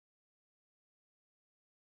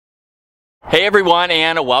Hey everyone,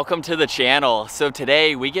 and welcome to the channel. So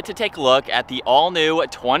today we get to take a look at the all-new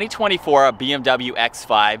 2024 BMW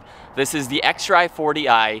X5. This is the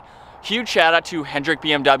xDrive40i. Huge shout out to Hendrick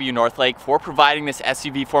BMW Northlake for providing this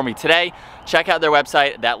SUV for me today. Check out their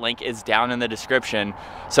website, that link is down in the description.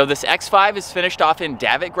 So this X5 is finished off in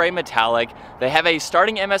Davitt Gray Metallic. They have a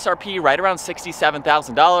starting MSRP right around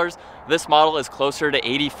 $67,000. This model is closer to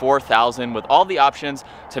 $84,000 with all the options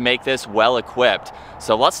to make this well equipped.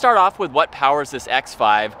 So let's start off with what powers this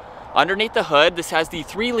X5. Underneath the hood, this has the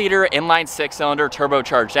 3-liter inline 6-cylinder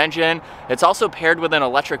turbocharged engine. It's also paired with an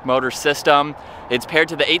electric motor system. It's paired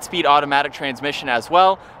to the 8-speed automatic transmission as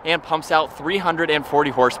well and pumps out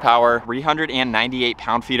 340 horsepower, 398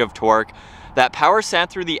 pound-feet of torque. That power is sent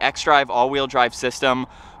through the xDrive all-wheel drive system,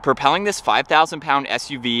 propelling this 5,000-pound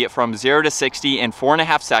SUV from 0 to 60 in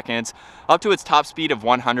 4.5 seconds, up to its top speed of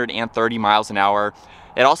 130 miles an hour.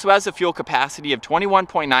 It also has a fuel capacity of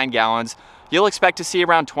 21.9 gallons. You'll expect to see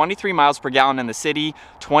around 23 miles per gallon in the city,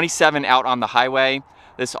 27 out on the highway.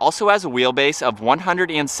 This also has a wheelbase of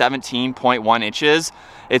 117.1 inches.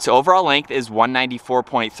 Its overall length is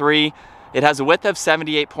 194.3. It has a width of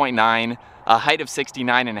 78.9, a height of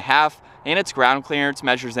 69.5, and its ground clearance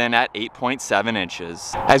measures in at 8.7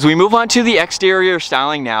 inches. As we move on to the exterior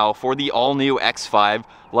styling now for the all-new X5,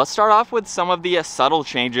 let's start off with some of the subtle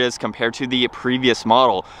changes compared to the previous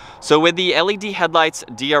model. So with the LED headlights,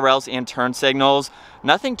 DRLs, and turn signals,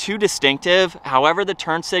 nothing too distinctive. However, the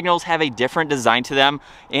turn signals have a different design to them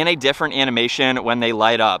and a different animation when they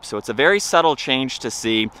light up. So it's a very subtle change to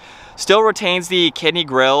see. Still retains the kidney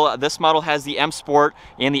grille. This model has the M Sport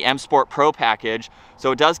and the M Sport Pro package.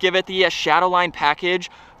 So it does give it the Shadowline package.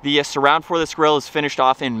 The surround for this grille is finished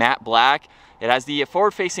off in matte black. It has the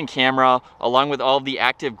forward-facing camera along with all of the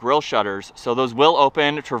active grille shutters. So those will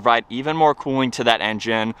open to provide even more cooling to that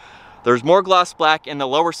engine. There's more gloss black in the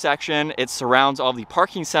lower section. It surrounds all the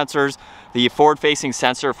parking sensors, the forward-facing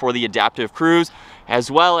sensor for the adaptive cruise, as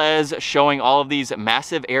well as showing all of these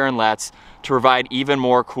massive air inlets to provide even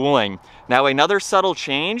more cooling. Now another subtle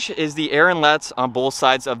change is the air inlets on both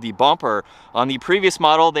sides of the bumper. On the previous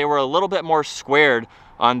model, they were a little bit more squared.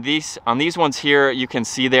 On these ones here, you can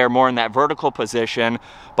see they're more in that vertical position,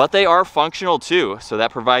 but they are functional too, so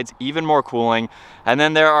that provides even more cooling. And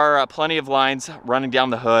then there are plenty of lines running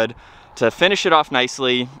down the hood to finish it off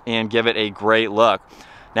nicely and give it a great look.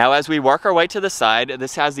 Now as we work our way to the side,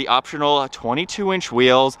 this has the optional 22-inch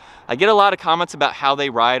wheels. I get a lot of comments about how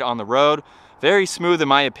they ride on the road. Very smooth in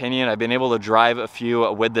my opinion. I've been able to drive a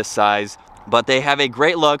few with this size, but they have a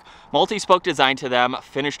great look, multi-spoke design to them,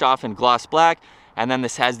 finished off in gloss black. And then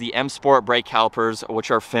this has the M Sport brake calipers,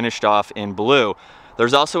 which are finished off in blue.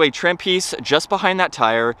 There's also a trim piece just behind that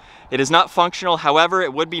tire. It is not functional, however,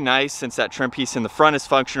 it would be nice since that trim piece in the front is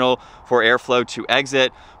functional for airflow to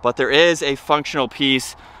exit, but there is a functional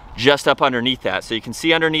piece just up underneath that. So you can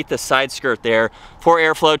see underneath the side skirt there for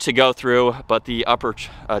airflow to go through, but the upper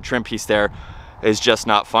trim piece there is just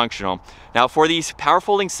not functional. Now for these power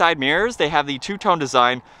folding side mirrors, they have the two-tone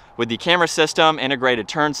design with the camera system, integrated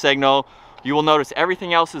turn signal. You will notice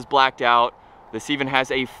everything else is blacked out. This even has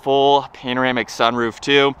a full panoramic sunroof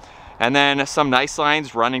too. And then some nice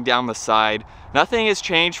lines running down the side. Nothing has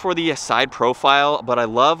changed for the side profile, but I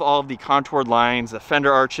love all of the contoured lines, the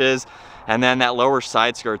fender arches, and then that lower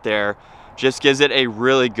side skirt there just gives it a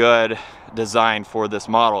really good design for this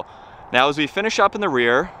model. Now as we finish up in the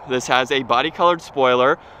rear, this has a body colored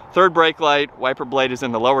spoiler, third brake light, wiper blade is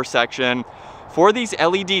in the lower section. For these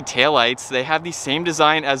LED taillights, they have the same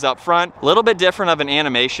design as up front. A little bit different of an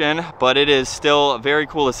animation, but it is still very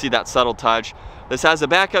cool to see that subtle touch. This has a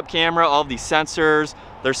backup camera, all of these sensors.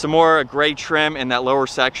 There's some more gray trim in that lower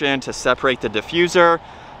section to separate the diffuser.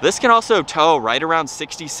 This can also tow right around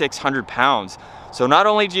 6,600 pounds. So not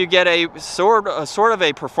only do you get a sort of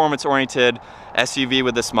a performance-oriented SUV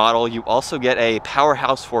with this model, you also get a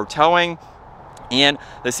powerhouse for towing. And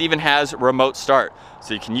this even has remote start.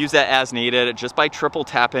 So you can use that as needed just by triple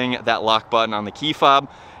tapping that lock button on the key fob.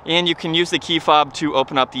 And you can use the key fob to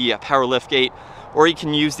open up the power liftgate, or you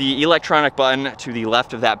can use the electronic button to the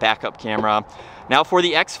left of that backup camera. Now for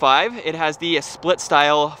the X5, it has the split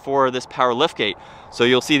style for this power liftgate. So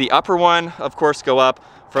you'll see the upper one, of course, go up.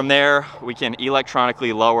 From there, we can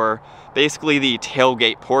electronically lower basically the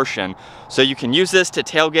tailgate portion. So you can use this to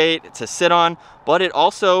tailgate, to sit on, but it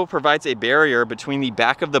also provides a barrier between the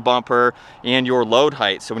back of the bumper and your load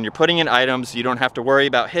height. So when you're putting in items, you don't have to worry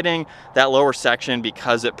about hitting that lower section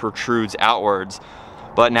because it protrudes outwards.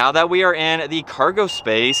 But now that we are in the cargo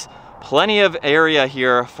space, plenty of area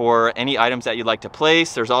here for any items that you'd like to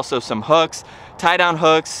place. There's also some hooks, tie-down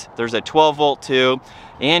hooks. There's a 12 volt too.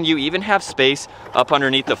 and you even have space up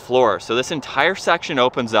underneath the floor. So this entire section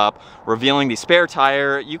opens up, revealing the spare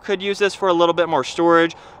tire. You could use this for a little bit more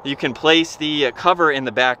storage. You can place the cover in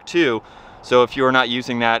the back too. So if you're not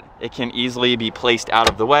using that, it can easily be placed out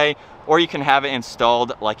of the way, or you can have it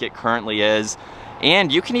installed like it currently is.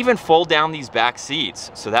 And you can even fold down these back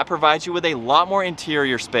seats. So that provides you with a lot more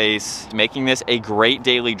interior space, making this a great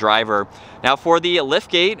daily driver. Now for the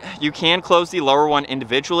liftgate, you can close the lower one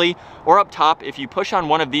individually, or up top, if you push on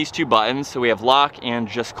one of these two buttons, so we have lock and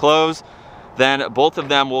just close, then both of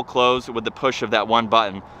them will close with the push of that one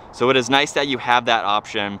button. So it is nice that you have that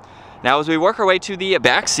option. Now as we work our way to the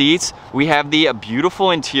back seats, we have the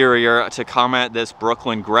beautiful interior to complement this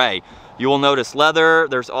Brooklyn gray. You will notice leather.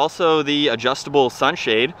 There's also the adjustable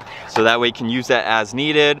sunshade, so that way you can use that as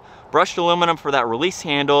needed. Brushed aluminum for that release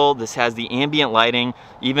handle. This has the ambient lighting,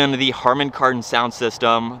 even the Harman Kardon sound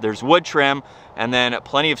system. There's wood trim, and then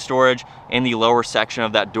plenty of storage in the lower section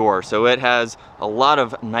of that door. So it has a lot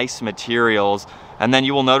of nice materials. And then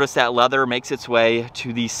you will notice that leather makes its way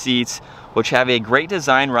to these seats, which have a great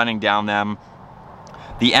design running down them.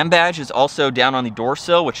 The M badge is also down on the door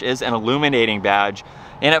sill, which is an illuminating badge.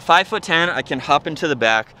 And at 5'10", I can hop into the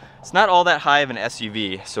back. It's not all that high of an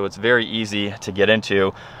SUV, so it's very easy to get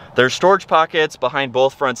into. There's storage pockets behind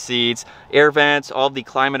both front seats, air vents, all of the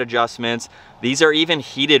climate adjustments. These are even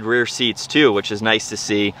heated rear seats too, which is nice to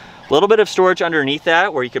see. A little bit of storage underneath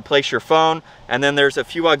that where you could place your phone, and then there's a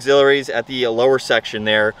few auxiliaries at the lower section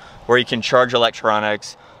there where you can charge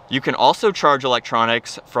electronics. You can also charge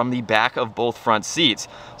electronics from the back of both front seats.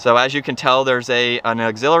 So as you can tell, there's an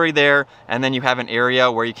auxiliary there, and then you have an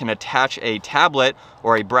area where you can attach a tablet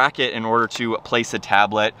or a bracket in order to place a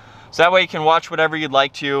tablet. So that way you can watch whatever you'd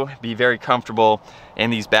like to, be very comfortable in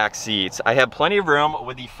these back seats. I have plenty of room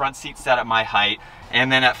with the front seat set at my height, and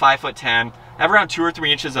then at 5'10", I have around 2 or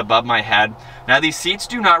 3 inches above my head. Now these seats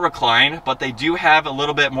do not recline, but they do have a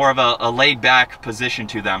little bit more of a laid back position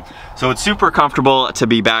to them. So it's super comfortable to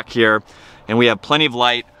be back here, and we have plenty of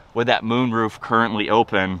light with that moonroof currently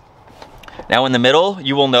open. Now in the middle,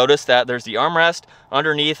 you will notice that there's the armrest,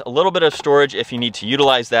 underneath a little bit of storage if you need to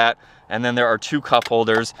utilize that, and then there are 2 cup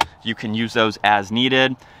holders. You can use those as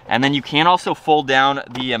needed. And then you can also fold down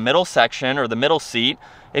the middle section or the middle seat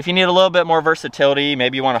if you need a little bit more versatility.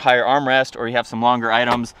 Maybe you want a higher armrest, or you have some longer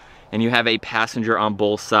items and you have a passenger on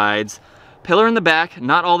both sides. Pillar in the back,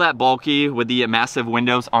 not all that bulky with the massive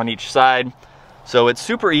windows on each side. So it's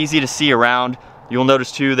super easy to see around. You'll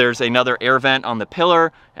notice too, there's another air vent on the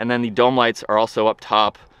pillar, and then the dome lights are also up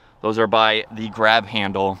top. Those are by the grab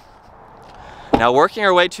handle. Now working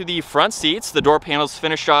our way to the front seats, the door panels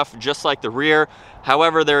finish off just like the rear.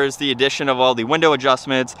 However, there is the addition of all the window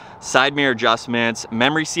adjustments, side mirror adjustments,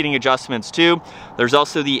 memory seating adjustments too. There's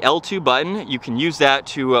also the L2 button. You can use that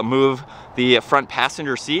to move the front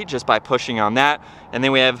passenger seat just by pushing on that. And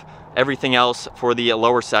then we have everything else for the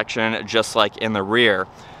lower section, just like in the rear.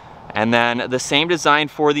 And then the same design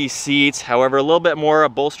for these seats, however, a little bit more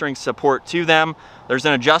bolstering support to them. There's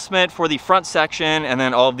an adjustment for the front section, and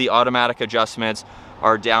then all of the automatic adjustments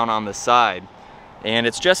are down on the side. And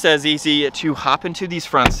it's just as easy to hop into these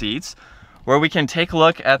front seats, where we can take a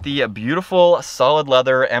look at the beautiful solid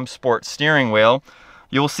leather M Sport steering wheel.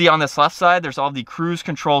 You will see on this left side, there's all the cruise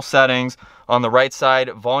control settings. On the right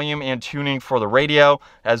side, volume and tuning for the radio,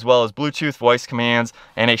 as well as Bluetooth voice commands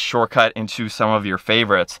and a shortcut into some of your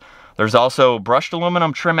favorites. There's also brushed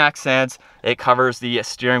aluminum trim accents. It covers the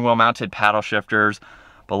steering wheel mounted paddle shifters.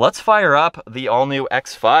 But let's fire up the all-new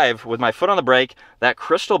X5 with my foot on the brake. That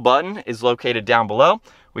crystal button is located down below.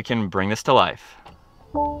 We can bring this to life.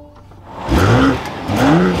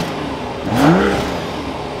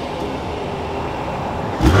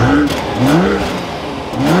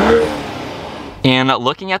 And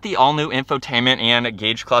looking at the all-new infotainment and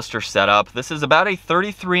gauge cluster setup, this is about a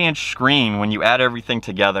 33-inch screen when you add everything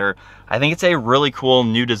together. I think it's a really cool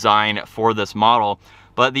new design for this model.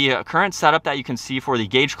 But the current setup that you can see for the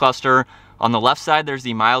gauge cluster, on the left side there's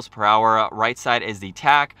the miles per hour, right side is the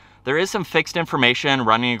tach. There is some fixed information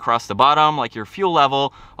running across the bottom, like your fuel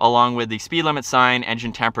level, along with the speed limit sign,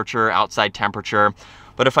 engine temperature, outside temperature.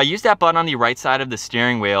 But if I use that button on the right side of the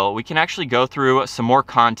steering wheel, we can actually go through some more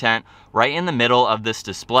content right in the middle of this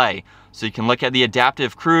display. So you can look at the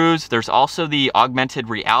adaptive cruise. There's also the augmented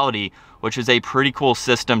reality, which is a pretty cool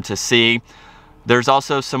system to see. There's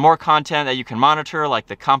also some more content that you can monitor, like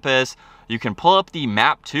the compass. You can pull up the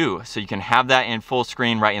map too, so you can have that in full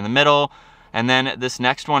screen right in the middle. And then this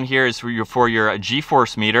next one here is for your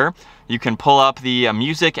G-force meter. You can pull up the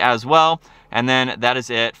music as well, and then that is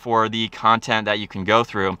it for the content that you can go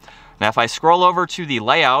through. Now if I scroll over to the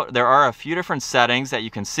layout, there are a few different settings that you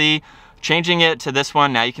can see. Changing it to this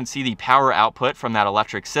one, now you can see the power output from that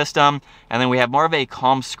electric system, and then we have more of a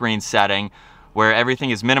calm screen setting where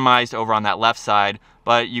everything is minimized over on that left side,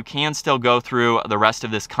 but you can still go through the rest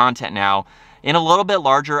of this content now in a little bit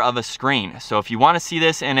larger of a screen. So if you want to see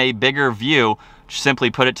this in a bigger view, just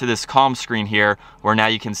simply put it to this calm screen here, where now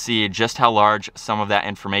you can see just how large some of that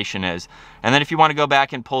information is. And then if you want to go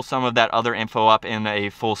back and pull some of that other info up in a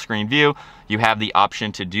full screen view, you have the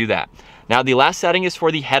option to do that. Now the last setting is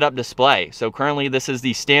for the head-up display. So currently this is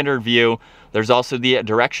the standard view. There's also the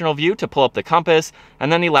directional view to pull up the compass,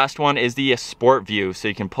 and then the last one is the sport view, so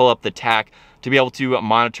you can pull up the tach to be able to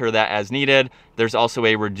monitor that as needed. There's also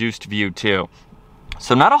a reduced view too.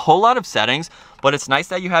 So not a whole lot of settings, but it's nice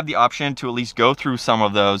that you have the option to at least go through some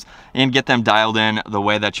of those and get them dialed in the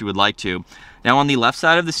way that you would like to. Now on the left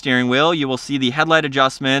side of the steering wheel, you will see the headlight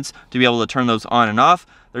adjustments to be able to turn those on and off.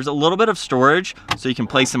 There's a little bit of storage, so you can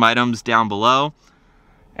place some items down below.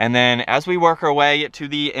 And then as we work our way to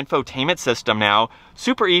the infotainment system now,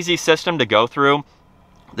 super easy system to go through.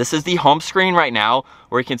 This is the home screen right now,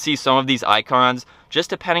 where you can see some of these icons, just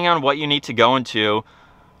depending on what you need to go into.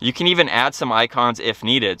 You can even add some icons if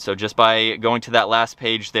needed. So just by going to that last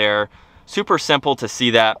page there, super simple to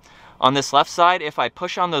see that. On this left side, if I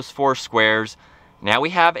push on those 4 squares, now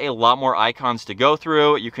we have a lot more icons to go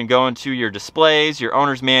through. You can go into your displays, your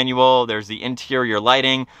owner's manual, there's the interior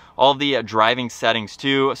lighting, all the driving settings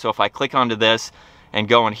too. So if I click onto this and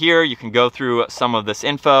go in here, you can go through some of this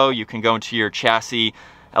info. You can go into your chassis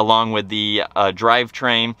along with the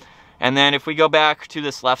drivetrain. And then if we go back to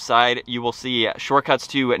this left side, you will see shortcuts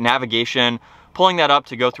to navigation, pulling that up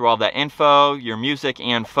to go through all that info, your music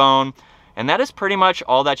and phone. And that is pretty much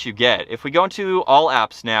all that you get. If we go into all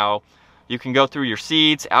apps now, you can go through your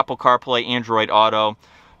seats, Apple CarPlay, Android Auto.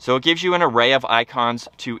 So it gives you an array of icons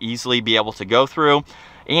to easily be able to go through.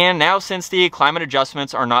 And now since the climate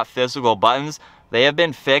adjustments are not physical buttons, they have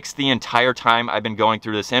been fixed the entire time I've been going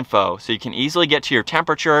through this info. So you can easily get to your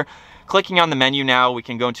temperature. Clicking on the menu now, we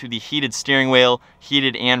can go into the heated steering wheel,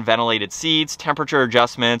 heated and ventilated seats, temperature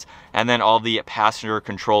adjustments, and then all the passenger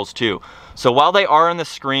controls too. So while they are on the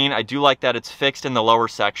screen, I do like that it's fixed in the lower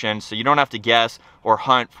section, so you don't have to guess or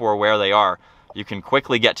hunt for where they are. You can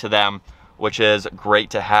quickly get to them, which is great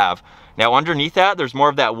to have. Now underneath that, there's more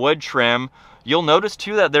of that wood trim. You'll notice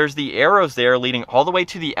too that there's the arrows there leading all the way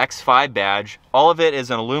to the X5 badge. All of it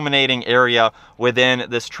is an illuminating area within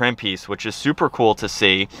this trim piece, which is super cool to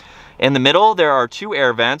see. In the middle, there are 2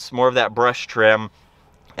 air vents, more of that brush trim.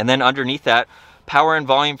 And then underneath that, power and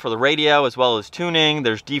volume for the radio, as well as tuning.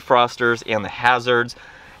 There's defrosters and the hazards.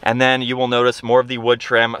 And then you will notice more of the wood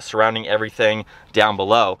trim surrounding everything down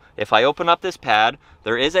below. If I open up this pad,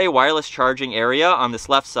 there is a wireless charging area on this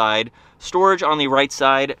left side, storage on the right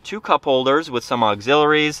side, 2 cup holders with some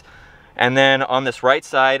auxiliaries. And then on this right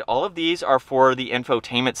side, all of these are for the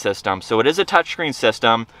infotainment system. So it is a touchscreen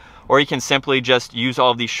system, or you can simply just use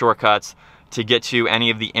all of these shortcuts to get to any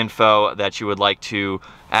of the info that you would like to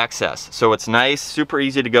access. So it's nice, super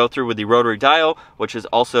easy to go through with the rotary dial, which is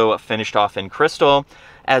also finished off in crystal,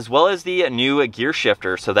 as well as the new gear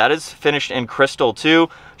shifter. So that is finished in crystal too.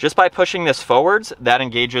 Just by pushing this forwards, that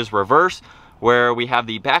engages reverse, where we have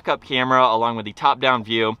the backup camera along with the top-down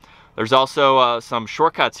view. There's also some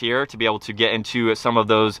shortcuts here to be able to get into some of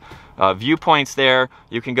those viewpoints there.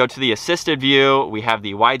 You can go to the assisted view. We have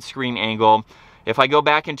the widescreen angle. If I go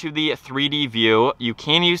back into the 3D view, you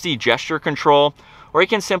can use the gesture control, or you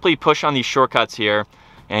can simply push on these shortcuts here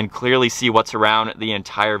and clearly see what's around the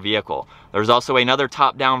entire vehicle. There's also another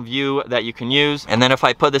top-down view that you can use. And then if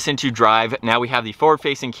I put this into drive, now we have the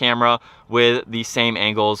forward-facing camera with the same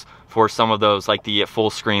angles for some of those, like the full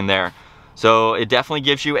screen there. So it definitely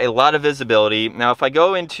gives you a lot of visibility. Now if I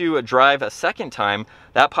go into drive a second time,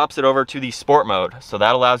 that pops it over to the sport mode. So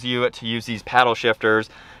that allows you to use these paddle shifters,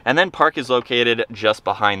 and then park is located just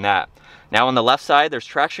behind that. Now on the left side, there's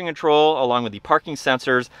traction control along with the parking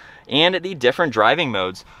sensors and the different driving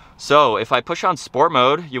modes. So if I push on sport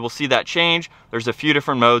mode, you will see that change. There's a few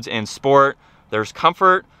different modes in sport. There's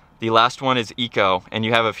comfort. The last one is eco, and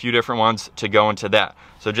you have a few different ones to go into that.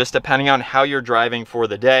 So just depending on how you're driving for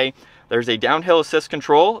the day, there's a downhill assist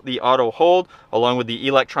control, the auto hold, along with the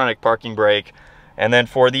electronic parking brake. And then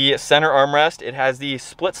for the center armrest, it has the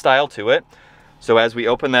split style to it. So as we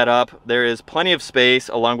open that up, there is plenty of space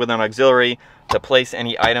along with an auxiliary to place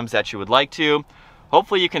any items that you would like to.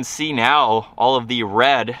 Hopefully you can see now all of the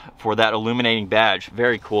red for that illuminating badge.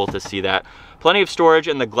 Very cool to see that. Plenty of storage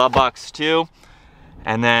in the glove box too.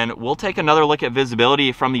 And then we'll take another look at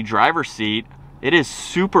visibility from the driver's seat. It is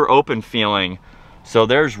super open feeling. So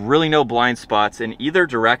there's really no blind spots in either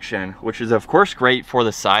direction, which is of course great for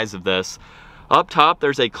the size of this. Up top,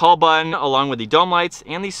 there's a call button along with the dome lights,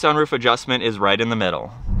 and the sunroof adjustment is right in the middle.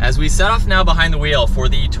 As we set off now behind the wheel for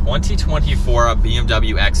the 2024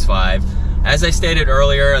 BMW X5, as I stated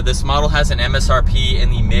earlier, this model has an MSRP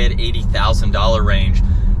in the mid $80,000 range.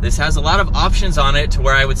 This has a lot of options on it to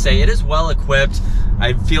where I would say it is well equipped.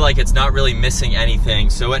 I feel like it's not really missing anything.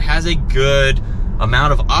 So it has a good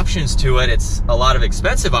amount of options to it. It's a lot of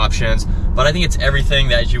expensive options, but I think it's everything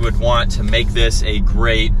that you would want to make this a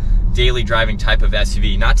great daily driving type of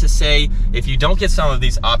SUV. Not to say if you don't get some of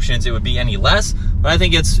these options, it would be any less, but I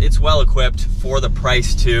think it's well equipped for the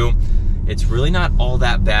price too. It's really not all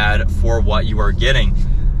that bad for what you are getting.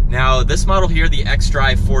 Now, this model here, the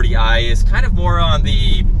xDrive40i, is kind of more on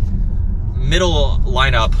the middle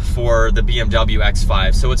lineup for the BMW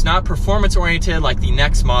X5. So it's not performance oriented like the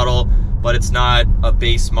next model, but it's not a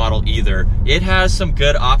base model either. It has some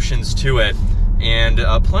good options to it and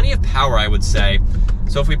plenty of power, I would say.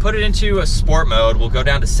 So if we put it into a sport mode, we'll go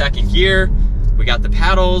down to second gear. We got the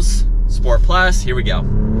paddles, Sport Plus, here we go.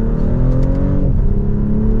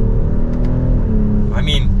 I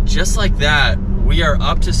mean, just like that, we are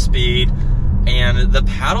up to speed, and the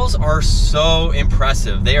paddles are so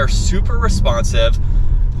impressive. They are super responsive.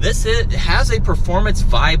 It has a performance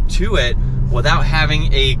vibe to it without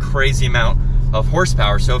having a crazy amount of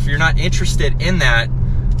horsepower. So if you're not interested in that,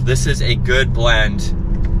 this is a good blend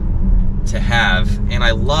to have. And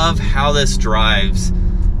I love how this drives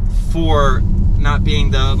for not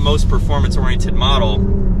being the most performance oriented model.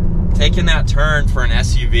 Taking that turn for an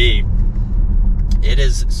SUV, it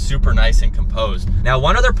is super nice and composed. Now,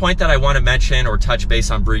 one other point that I want to mention or touch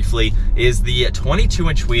base on briefly is the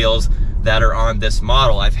 22-inch wheels that are on this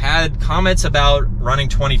model. I've had comments about running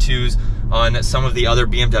 22s on some of the other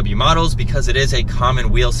BMW models because it is a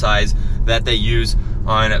common wheel size that they use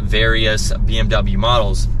on various BMW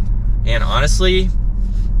models. And honestly,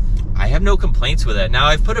 I have no complaints with it. Now,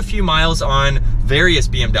 I've put a few miles on various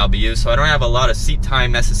BMWs, so I don't have a lot of seat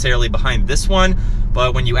time necessarily behind this one,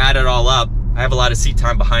 but when you add it all up, I have a lot of seat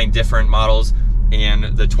time behind different models,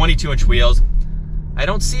 and the 22-inch wheels, I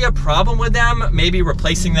don't see a problem with them. Maybe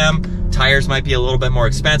replacing them. Tires might be a little bit more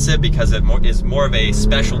expensive because it is more of a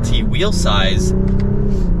specialty wheel size.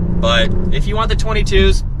 But if you want the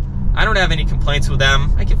 22s, I don't have any complaints with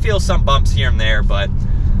them. I can feel some bumps here and there, but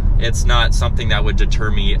it's not something that would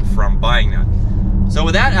deter me from buying that. So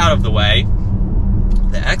with that out of the way,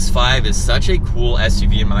 the X5 is such a cool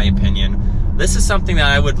SUV in my opinion. This is something that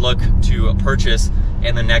I would look to purchase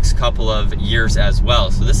in the next couple of years as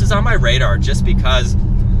well. So this is on my radar just because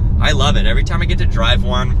I love it. Every time I get to drive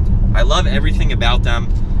one, I love everything about them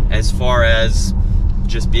as far as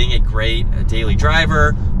just being a great daily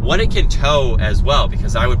driver, what it can tow as well,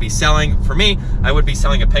 because I would be selling, for me, I would be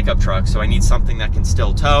selling a pickup truck, so I need something that can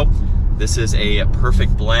still tow. This is a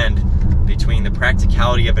perfect blend between the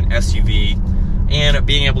practicality of an SUV and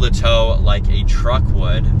being able to tow like a truck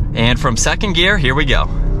would. And from second gear, here we go.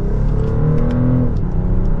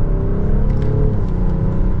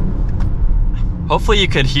 Hopefully you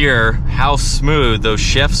could hear how smooth those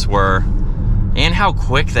shifts were and how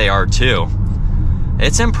quick they are too.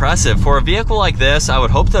 It's impressive. For a vehicle like this, I would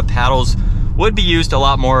hope the paddles would be used a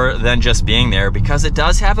lot more than just being there, because it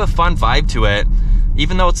does have a fun vibe to it.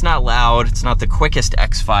 Even though it's not loud, it's not the quickest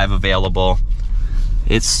X5 available,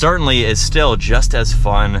 it certainly is still just as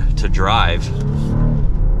fun to drive.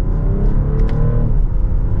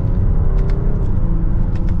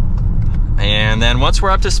 And then once we're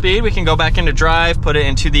up to speed, we can go back into drive, put it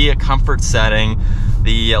into the comfort setting.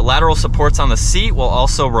 The lateral supports on the seat will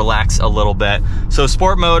also relax a little bit. So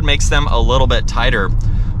sport mode makes them a little bit tighter,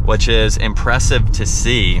 which is impressive to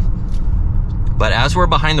see. But as we're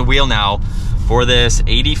behind the wheel now for this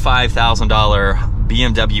 $85,000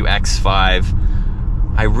 BMW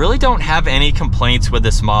X5, I really don't have any complaints with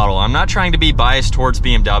this model. I'm not trying to be biased towards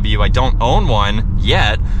BMW. I don't own one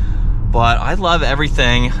yet, but I love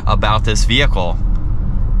everything about this vehicle.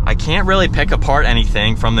 I can't really pick apart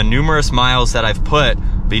anything from the numerous miles that I've put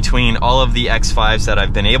between all of the X5s that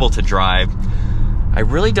I've been able to drive. I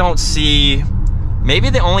really don't see, maybe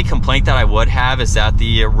the only complaint that I would have is that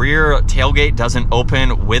the rear tailgate doesn't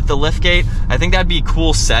open with the liftgate. I think that'd be a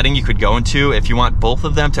cool setting you could go into if you want both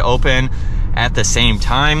of them to open at the same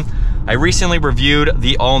time. I recently reviewed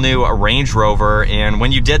the all-new Range Rover, and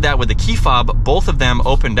when you did that with the key fob, both of them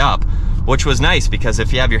opened up, which was nice because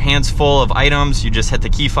if you have your hands full of items, you just hit the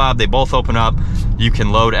key fob, they both open up, you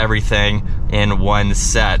can load everything in one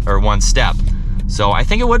set or one step. So I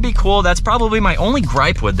think it would be cool. That's probably my only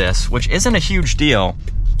gripe with this, which isn't a huge deal.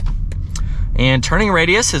 And turning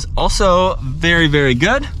radius is also very, very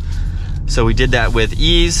good. So we did that with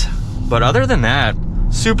ease, but other than that,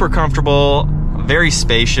 super comfortable. very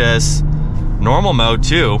spacious, normal mode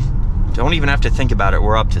too. Don't even have to think about it,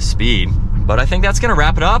 we're up to speed. But I think that's gonna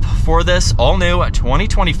wrap it up for this all new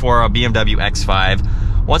 2024 BMW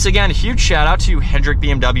X5. Once again, huge shout out to Hendrick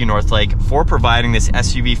BMW Northlake for providing this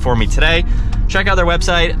SUV for me today. Check out their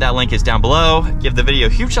website, that link is down below. Give the video a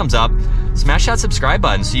huge thumbs up. Smash that subscribe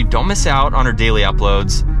button so you don't miss out on our daily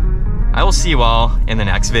uploads. I will see you all in the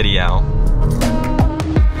next video.